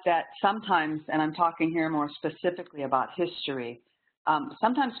add that sometimes, and I'm talking here more specifically about history,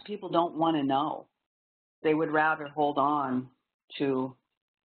 sometimes people don't want to know. They would rather hold on to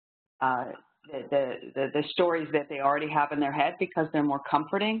the stories that they already have in their head because they're more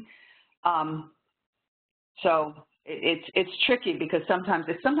comforting. So it's tricky because sometimes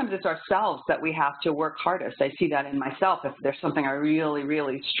it's ourselves that we have to work hardest. I see that in myself. If there's something I really,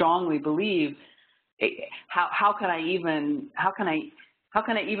 really strongly believe, how can I even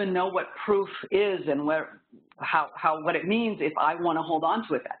know what proof is and what it means if I want to hold on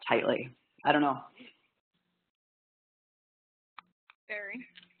to it that tightly? I don't know. Barry?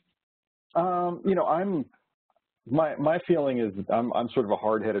 My feeling is I'm sort of a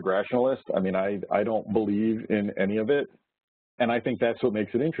hard-headed rationalist. I mean, I don't believe in any of it, and I think that's what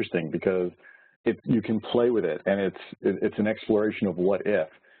makes it interesting because you can play with it, and it's an exploration of what if.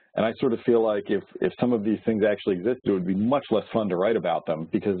 And I sort of feel like if some of these things actually existed, it would be much less fun to write about them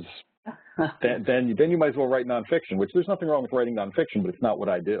because then you might as well write nonfiction, which there's nothing wrong with writing nonfiction, but it's not what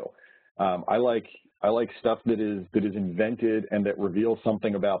I do. I like stuff that is invented and that reveals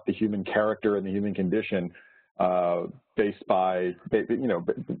something about the human character and the human condition based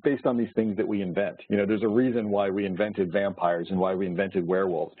on these things that we invent. There's a reason why we invented vampires and why we invented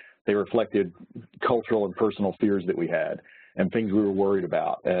werewolves. They reflected cultural and personal fears that we had and things we were worried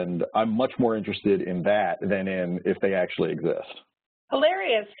about. And I'm much more interested in that than in if they actually exist.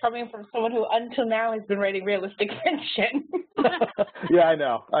 Hilarious, coming from someone who until now has been writing realistic fiction. Yeah, I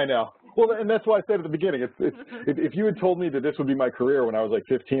know. Well, and that's why I said at the beginning, if you had told me that this would be my career when I was like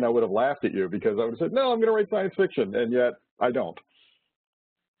 15, I would have laughed at you because I would have said, no, I'm going to write science fiction, and yet I don't.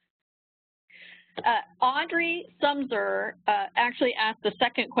 Audrey Sumser actually asked the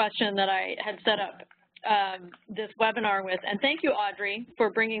second question that I had set up this webinar with, and thank you, Audrey, for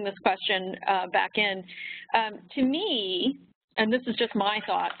bringing this question back in. To me, and this is just my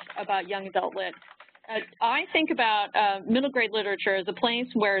thoughts about young adult lit, I think about middle grade literature as a place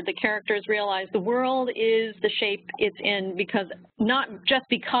where the characters realize the world is the shape it's in because, not just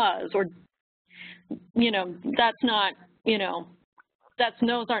because, or, that's not,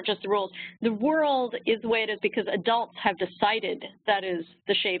 those aren't just the rules. The world is the way it is because adults have decided that is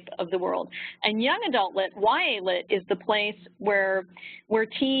the shape of the world. And young adult lit, YA lit, is the place where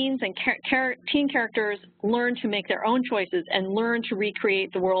teens and teen characters learn to make their own choices and learn to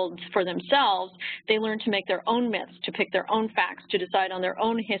recreate the world for themselves. They learn to make their own myths, to pick their own facts, to decide on their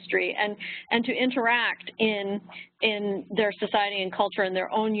own history, and to interact in their society and culture in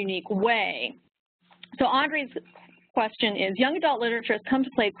their own unique way. So Audrey's question is, young adult literature has come to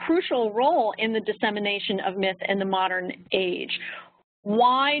play a crucial role in the dissemination of myth in the modern age.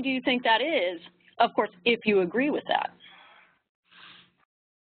 Why do you think that is? Of course, if you agree with that.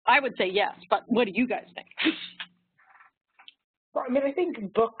 I would say yes, but what do you guys think? Well, I mean, I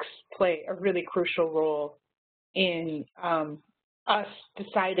think books play a really crucial role in us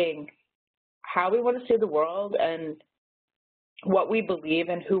deciding how we want to see the world and what we believe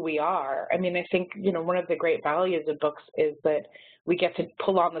and who we are. I mean, I think, you know, one of the great values of books is that we get to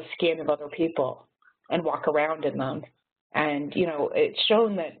pull on the skin of other people and walk around in them. And, you know, it's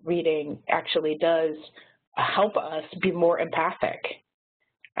shown that reading actually does help us be more empathic.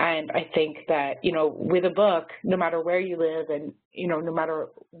 And I think that, you know, with a book, no matter where you live and, you know, no matter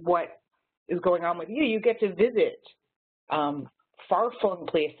what is going on with you, you get to visit far-flung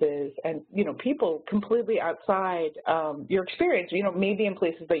places and, you know, people completely outside your experience, you know, maybe in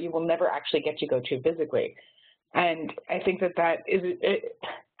places that you will never actually get to go to physically. And I think that it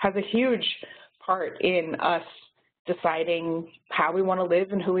has a huge part in us deciding how we want to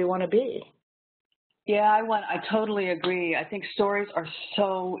live and who we want to be. Yeah, I totally agree. I think stories are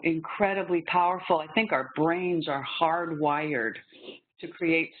so incredibly powerful. I think our brains are hardwired to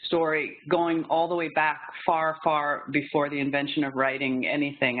create story going all the way back far, far before the invention of writing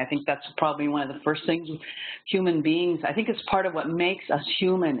anything. I think that's probably one of the first things human beings, I think it's part of what makes us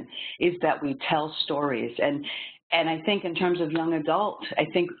human is that we tell stories. And I think in terms of young adult, I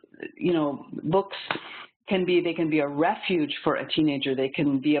think, you know, books they can be a refuge for a teenager. They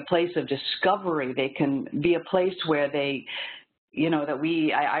can be a place of discovery. They can be a place where they, you know,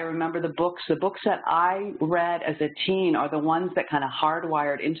 I remember the books that I read as a teen are the ones that kind of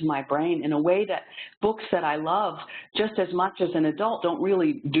hardwired into my brain in a way that books that I love just as much as an adult don't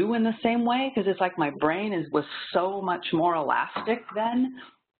really do in the same way, because it's like my brain was so much more elastic then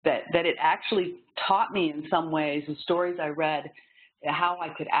that it actually taught me in some ways, the stories I read, how I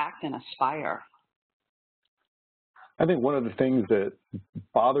could act and aspire. I think one of the things that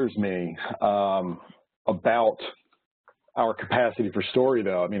bothers me about our capacity for story,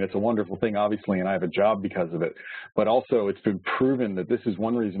 though, I mean, it's a wonderful thing, obviously, and I have a job because of it, but also it's been proven that this is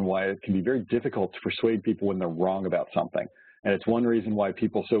one reason why it can be very difficult to persuade people when they're wrong about something. And it's one reason why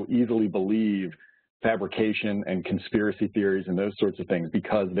people so easily believe fabrication and conspiracy theories and those sorts of things,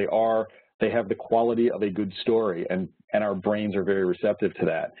 because they have the quality of a good story, and our brains are very receptive to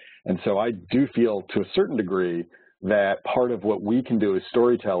that. And so I do feel to a certain degree that part of what we can do as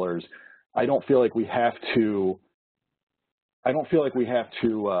storytellers, I don't feel like we have to,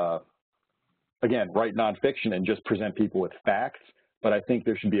 again, write nonfiction and just present people with facts, but I think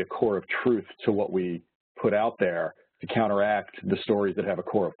there should be a core of truth to what we put out there to counteract the stories that have a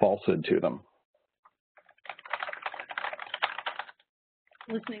core of falsehood to them.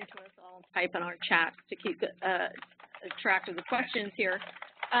 Listening to us all type in our chat to keep track of the questions here.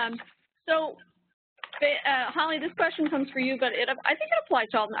 Holly, this question comes for you, but I think it applies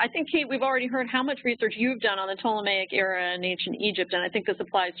to all of them. I think, Kate, we've already heard how much research you've done on the Ptolemaic era in ancient Egypt, and I think this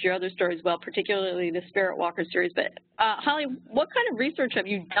applies to your other stories as well, particularly the Spirit Walker series. But Holly, what kind of research have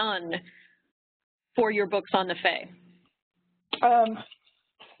you done for your books on the Fae?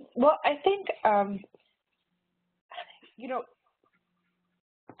 Well, I think, you know,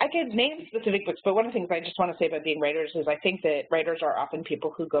 I could name specific books, but one of the things I just want to say about being writers is I think that writers are often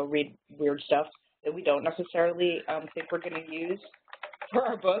people who go read weird stuff that we don't necessarily think we're going to use for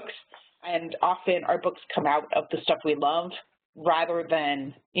our books. And often our books come out of the stuff we love rather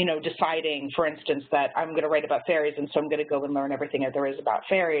than, you know, deciding, for instance, that I'm going to write about fairies and so I'm going to go and learn everything that there is about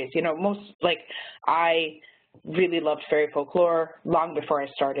fairies. You know, I really loved fairy folklore long before I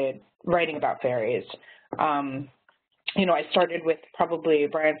started writing about fairies. You know, I started with probably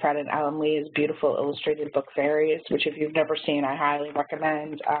Brian Pratt and Alan Lee's beautiful illustrated book Fairies, which if you've never seen, I highly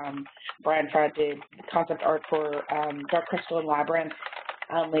recommend. Brian Pratt did concept art for Dark Crystal and Labyrinth.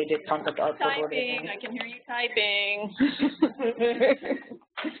 Alan Lee did concept art for typing. I can hear you typing.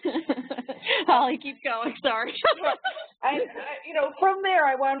 Holly, keep going. Sorry. You know, from there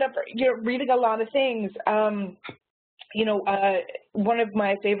I wound up, you know, reading a lot of things. You know, one of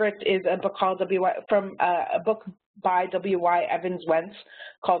my favorites is a book called a book by W.Y. Evans Wentz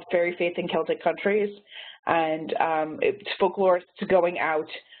called Fairy Faith in Celtic Countries, and it's folklorists going out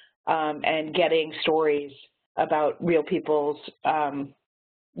and getting stories about real people's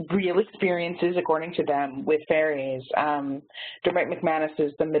real experiences, according to them, with fairies. Dermot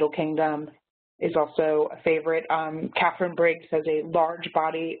McManus's The Middle Kingdom is also a favorite. Catherine Briggs has a large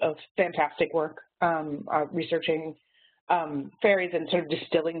body of fantastic work researching fairies and sort of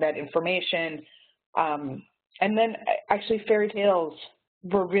distilling that information. And then actually fairy tales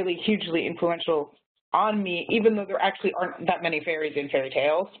were really hugely influential on me, even though there actually aren't that many fairies in fairy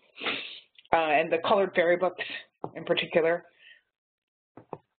tales, and the colored fairy books in particular.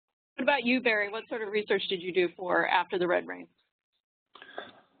 What about you, Barry? What sort of research did you do for After the Red Rain?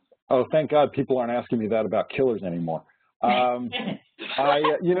 Oh, thank God people aren't asking me that about killers anymore.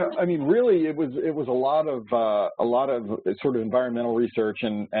 You know, I mean, really, it was a lot of sort of environmental research,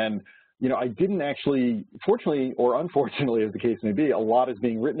 and you know, I didn't actually, fortunately or unfortunately, as the case may be, a lot is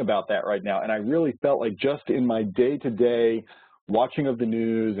being written about that right now, and I really felt like just in my day-to-day watching of the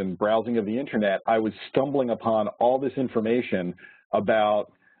news and browsing of the internet, I was stumbling upon all this information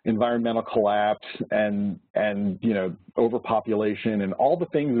about environmental collapse and you know, overpopulation, and all the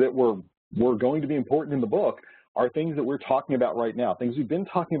things that were going to be important in the book are things that we're talking about right now, things we've been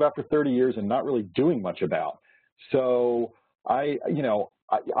talking about for 30 years and not really doing much about. So I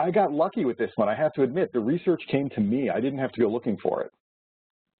got lucky with this one. I have to admit, the research came to me. I didn't have to go looking for it.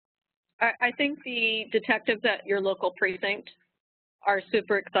 I think the detectives at your local precinct are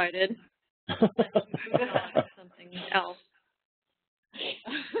super excited. Something else.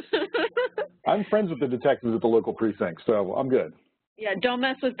 I'm friends with the detectives at the local precinct, so I'm good. Yeah, don't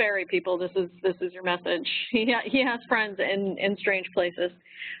mess with Barry, people. This is your message. He has friends in strange places.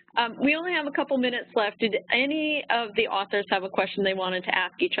 We only have a couple minutes left. Did any of the authors have a question they wanted to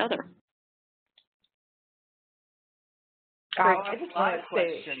ask each other? I just want to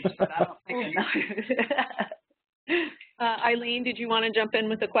say questions, but I don't think enough. Ilene, did you want to jump in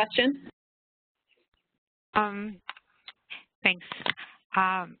with a question? Thanks.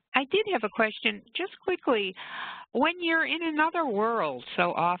 I did have a question, just quickly. When you're in another world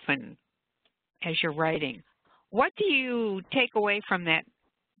so often as you're writing, what do you take away from that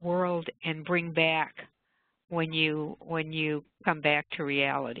world and bring back when you come back to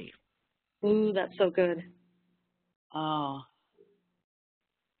reality? Ooh, that's so good. Oh.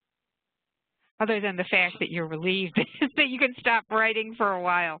 Other than the fact that you're relieved that you can stop writing for a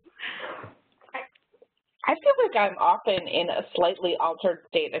while. I feel like I'm often in a slightly altered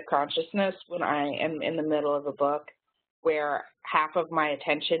state of consciousness when I am in the middle of a book, where half of my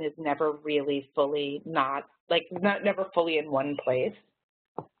attention is never really fully never fully in one place.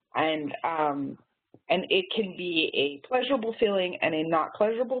 And it can be a pleasurable feeling and a not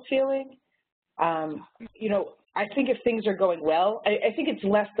pleasurable feeling. You know, I think if things are going well, I think it's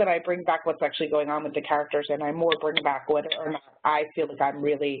less that I bring back what's actually going on with the characters, and I more bring back whether or not I feel like I'm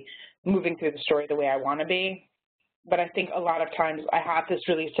really moving through the story the way I want to be. But I think a lot of times I have this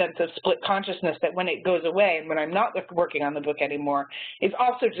really sense of split consciousness that when it goes away and when I'm not working on the book anymore, it's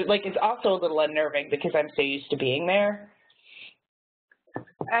also just, like, it's also a little unnerving because I'm so used to being there.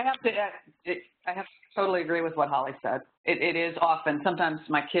 I have to totally agree with what Holly said. It is often. Sometimes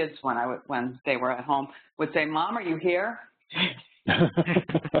my kids, when they were at home, would say, "Mom, are you here?" And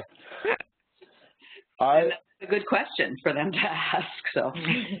that's a good question for them to ask. So.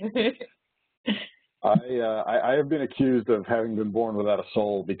 I have been accused of having been born without a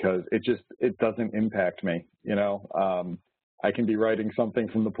soul because it doesn't impact me. You know, I can be writing something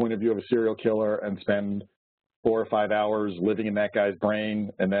from the point of view of a serial killer and spend 4 or 5 hours living in that guy's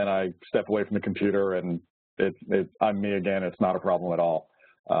brain, and then I step away from the computer and I'm me again. It's not a problem at all,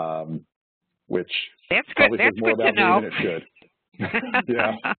 which that's good. probably That's says more good about to know. me than it should.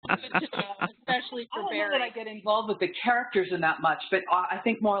 Yeah. Especially for I don't know Barry. that I get involved with the characters in that much, but I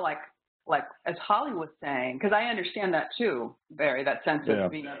think more like as Holly was saying, because I understand that too, Barry, that sense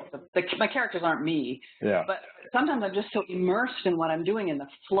of being able to, my characters aren't me, but sometimes I'm just so immersed in what I'm doing in the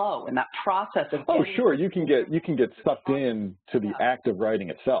flow, in that process of Oh, sure, you can get sucked in to the act of writing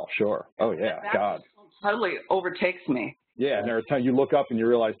itself, sure. Oh, yeah, that God. Totally overtakes me. Yeah, and there are times you look up and you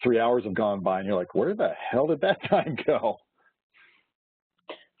realize 3 hours have gone by and you're like, where the hell did that time go?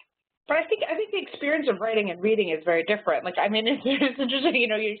 But I think the experience of writing and reading is very different. Like, I mean, it's interesting, you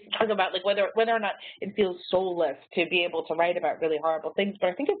know, you talk about like whether or not it feels soulless to be able to write about really horrible things, but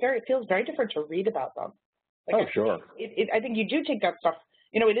I think it feels very different to read about them. Like, sure. I think you do take that stuff,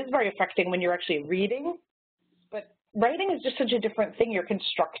 you know, it is very affecting when you're actually reading, but writing is just such a different thing. You're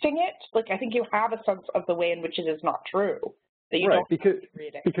constructing it. Like, I think you have a sense of the way in which it is not true. That you don't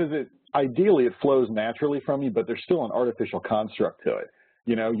because ideally it flows naturally from you, but there's still an artificial construct to it.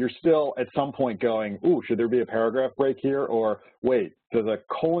 You know, you're still at some point going, ooh, should there be a paragraph break here? Or wait, does a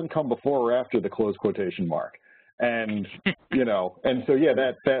colon come before or after the close quotation mark? And, you know, and so, yeah,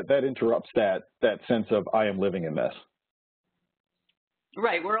 that interrupts that sense of I am living in this.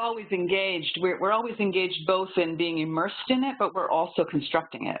 Right, we're always engaged. We're always engaged both in being immersed in it, but we're also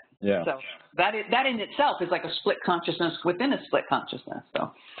constructing it. Yeah. So that in itself is like a split consciousness within a split consciousness.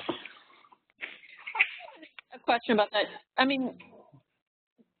 So. A question about that. I mean,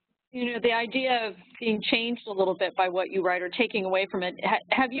 you know, the idea of being changed a little bit by what you write or taking away from it,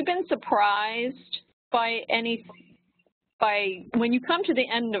 have you been surprised by any when you come to the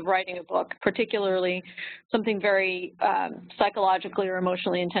end of writing a book, particularly something very psychologically or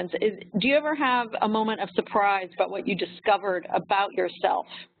emotionally intense, do you ever have a moment of surprise about what you discovered about yourself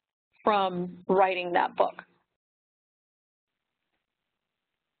from writing that book?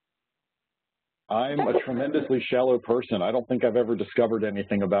 I'm a tremendously shallow person. I don't think I've ever discovered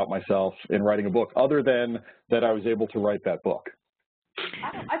anything about myself in writing a book other than that I was able to write that book.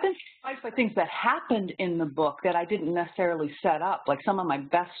 I've been surprised by things that happened in the book that I didn't necessarily set up. Like some of my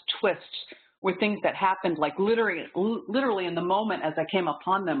best twists were things that happened like literally in the moment as I came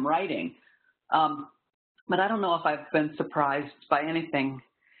upon them writing. But I don't know if I've been surprised by anything.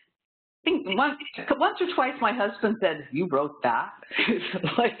 I think once or twice my husband said, "You wrote that?"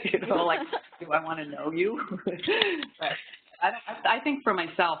 Like, like, do I want to know you? But I think for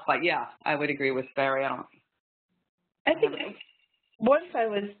myself, but yeah, I would agree with Barry. I think once I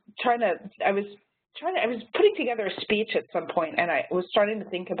was putting together a speech at some point, and I was starting to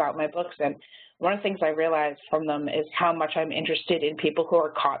think about my books, and one of the things I realized from them is how much I'm interested in people who are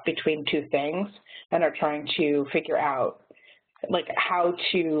caught between two things and are trying to figure out like how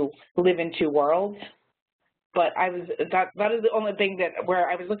to live in two worlds. But that is the only thing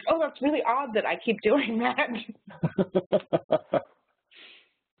where I was like, oh, that's really odd that I keep doing that.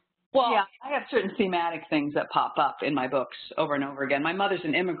 Well, yeah, I have certain thematic things that pop up in my books over and over again. My mother's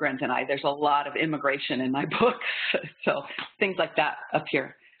an immigrant, and there's a lot of immigration in my books, so things like that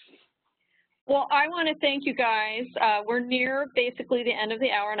appear. Well, I want to thank you guys. We're near basically the end of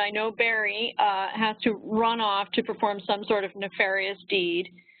the hour, and I know Barry has to run off to perform some sort of nefarious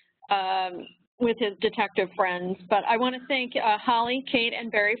deed with his detective friends. But I want to thank Holly, Kate,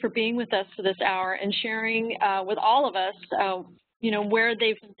 and Barry for being with us for this hour and sharing with all of us where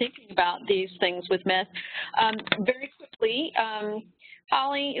they've been thinking about these things with myth. Very quickly,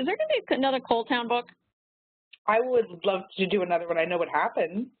 Holly, is there going to be another Coal Town book? I would love to do another one. I know what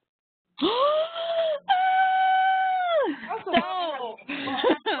happened. I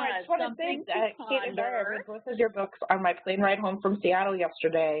just want to thank Kate and Barry. I read both of your books on my plane ride home from Seattle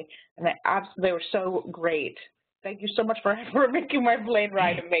yesterday, and they were so great. Thank you so much for making my plane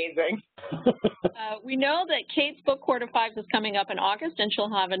ride amazing. We know that Kate's book, Court of Fives, is coming up in August, and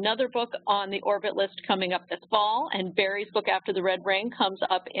she'll have another book on the Orbit list coming up this fall, and Barry's book, After the Red Rain, comes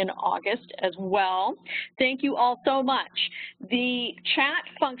up in August as well. Thank you all so much. The chat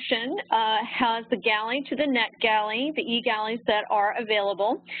function has the galley to the net galley, the e-galleys that are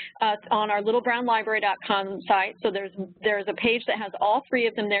available on our littlebrownlibrary.com site. So there's a page that has all three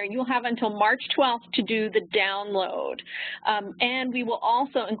of them there. You'll have until March 12th to do the download. And we will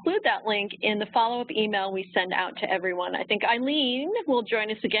also include that link in the follow-up email we send out to everyone. I think Ilene will join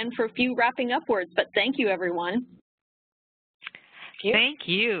us again for a few wrapping up words, but thank you, everyone. Thank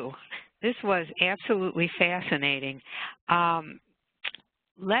you. This was absolutely fascinating.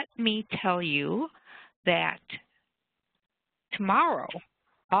 Let me tell you that tomorrow,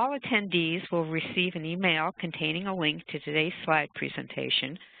 all attendees will receive an email containing a link to today's slide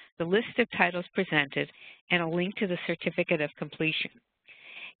presentation, the list of titles presented, and a link to the certificate of completion.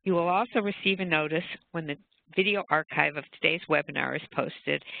 You will also receive a notice when the video archive of today's webinar is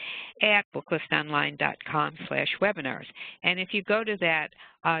posted at booklistonline.com/webinars. And if you go to that,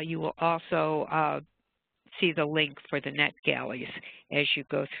 you will also see the link for the net galleys as you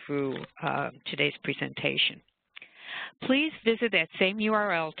go through today's presentation. Please visit that same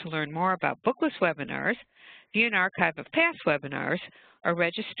URL to learn more about Booklist webinars, view an archive of past webinars, or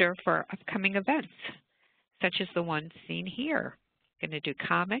register for upcoming events, such as the one seen here. Going to do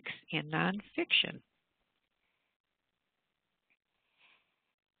comics and nonfiction.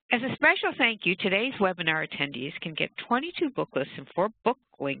 As a special thank you, today's webinar attendees can get 22 Booklists and 4 Book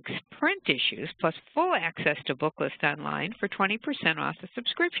Links print issues, plus full access to Booklist Online for 20% off the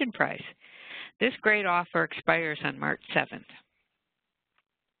subscription price. This great offer expires on March 7th.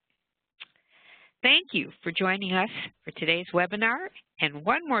 Thank you for joining us for today's webinar, and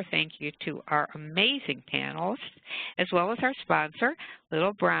one more thank you to our amazing panelists, as well as our sponsor,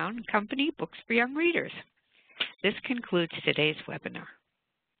 Little Brown Company Books for Young Readers. This concludes today's webinar.